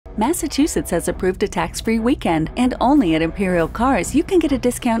Massachusetts has approved a tax-free weekend, and only at Imperial Cars you can get a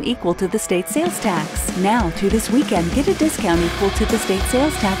discount equal to the state sales tax. Now, through this weekend, get a discount equal to the state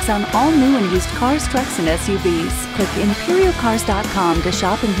sales tax on all new and used cars, trucks, and SUVs. Click ImperialCars.com to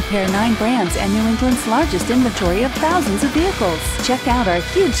shop and compare 9 brands and New England's largest inventory of thousands of vehicles. Check out our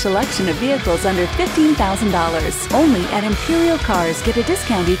huge selection of vehicles under $15,000. Only at Imperial Cars, get a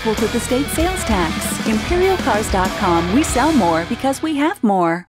discount equal to the state sales tax. ImperialCars.com, we sell more because we have more.